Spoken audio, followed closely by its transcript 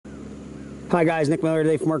Hi guys, Nick Miller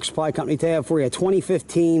today from Mark Supply Company. Today I have for you a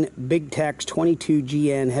 2015 Big-Tex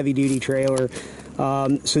 22GN heavy duty trailer.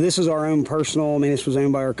 So this is our own personal, this was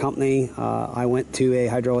owned by our company. I went to a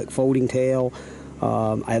hydraulic folding tail.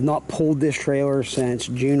 I have not pulled this trailer since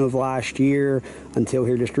June of last year until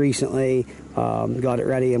here just recently. Got it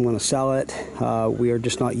ready, I'm going to sell it. We are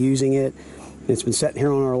just not using it. It's been sitting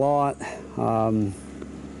here on our lot.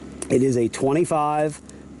 It is a 25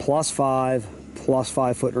 plus 5 plus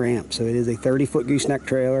 5 foot ramp. So it is a 30-foot gooseneck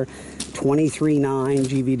trailer, 23.9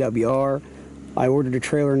 GVWR. I ordered a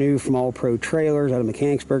trailer new from All Pro Trailers out of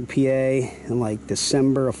Mechanicsburg, PA in like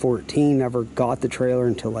December of 14. Never got the trailer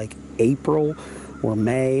until like April or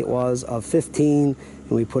May it was of 15, and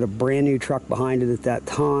we put a brand new truck behind it at that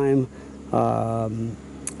time.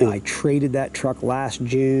 And I traded that truck last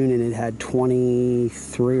June, and it had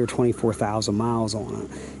 23 or 24,000 miles on it,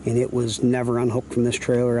 and it was never unhooked from this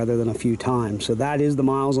trailer other than a few times. So that is the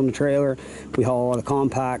miles on the trailer. We haul a lot of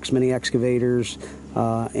compacts, mini excavators,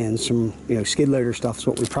 and some skid loader stuff is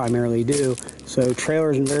what we primarily do. So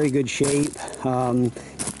trailer's in very good shape.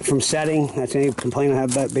 From setting, that's any complaint I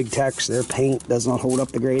have about Big-Tex. Their paint does not hold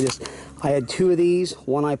up the greatest. I had two of these.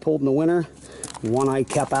 One I pulled in the winter. One I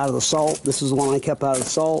kept out of the salt. This is the one I kept out of the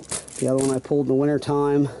salt. The other one I pulled in the winter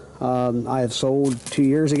time. I have sold 2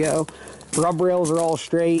 years ago. Rub rails are all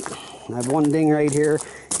straight. I have one ding right here.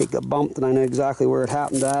 It got bumped and I know exactly where it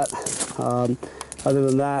happened at. Other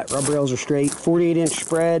than that, rub rails are straight. 48-inch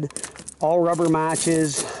spread. All rubber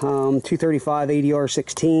matches. 235 ADR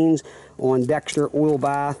 16s on Dexter oil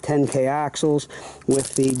bath 10K axles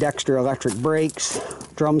with the Dexter electric brakes.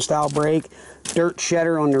 Drum style brake. Dirt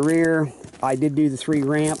shedder on the rear. I did do the 3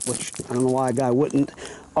 ramp, which I don't know why a guy wouldn't.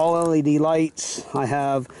 All LED lights. I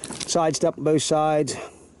have side step on both sides,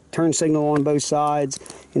 turn signal on both sides,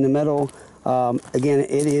 in the middle. Again,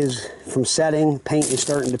 it is from setting. Paint is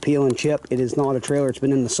starting to peel and chip. It is not a trailer. It's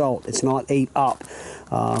been in the salt. It's not ate up.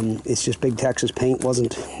 It's just Big-Tex's paint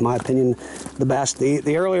wasn't, in my opinion, the best.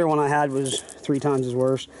 The earlier one I had was 3 times as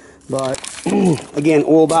worse. But again,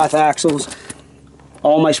 oil bath axles.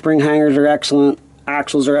 All my spring hangers are excellent.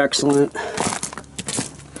 Axles are excellent.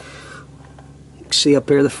 You can see up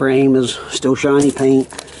here the frame is still shiny paint.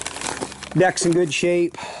 Deck's in good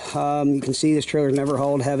shape. You can see this trailer's never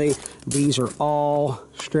hauled heavy. These are all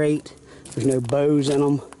straight. There's no bows in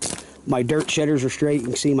them. My dirt shedders are straight. You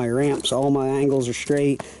can see my ramps. All my angles are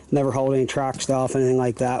straight. Never hauled any track stuff, anything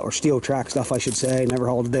like that, or steel track stuff, I should say. Never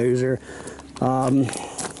hauled a dozer.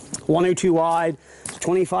 102 wide.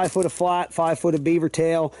 25 foot of flat, 5 foot of beaver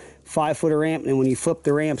tail, 5 foot of ramp, and when you flip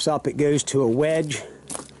the ramps up, it goes to a wedge.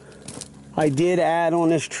 I did add on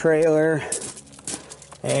this trailer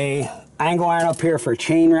a angle iron up here for a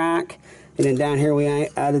chain rack, and then down here we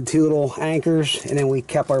added 2 little anchors, and then we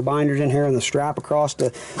kept our binders in here and the strap across to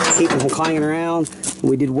keep them from clanging around. And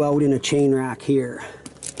we did weld in a chain rack here.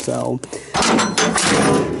 So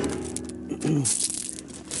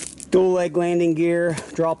dual leg landing gear,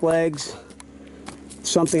 drop legs.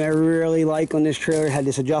 Something I really like on this trailer, had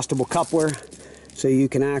this adjustable coupler, so you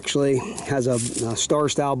can actually, has a star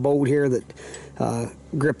style bolt here that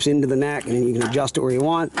grips into the neck, and then you can adjust it where you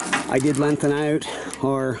want. I did lengthen out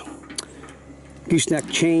our gooseneck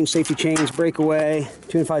chain, safety chains, breakaway,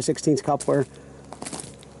 2 5/16 coupler.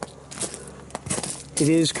 It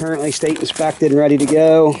is currently state inspected and ready to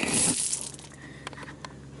go.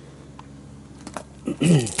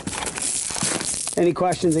 Any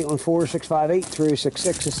questions,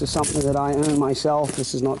 814-658-3066. This is something that I own myself.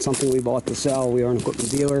 This is not something we bought to sell. We are an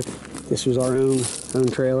equipment dealer. This was our own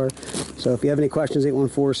trailer. So if you have any questions,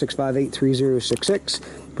 814-658-3066.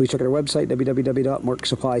 Please check out our website,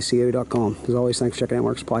 www.marksupplyco.com. As always, thanks for checking out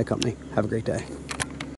Mark Supply Company. Have a great day.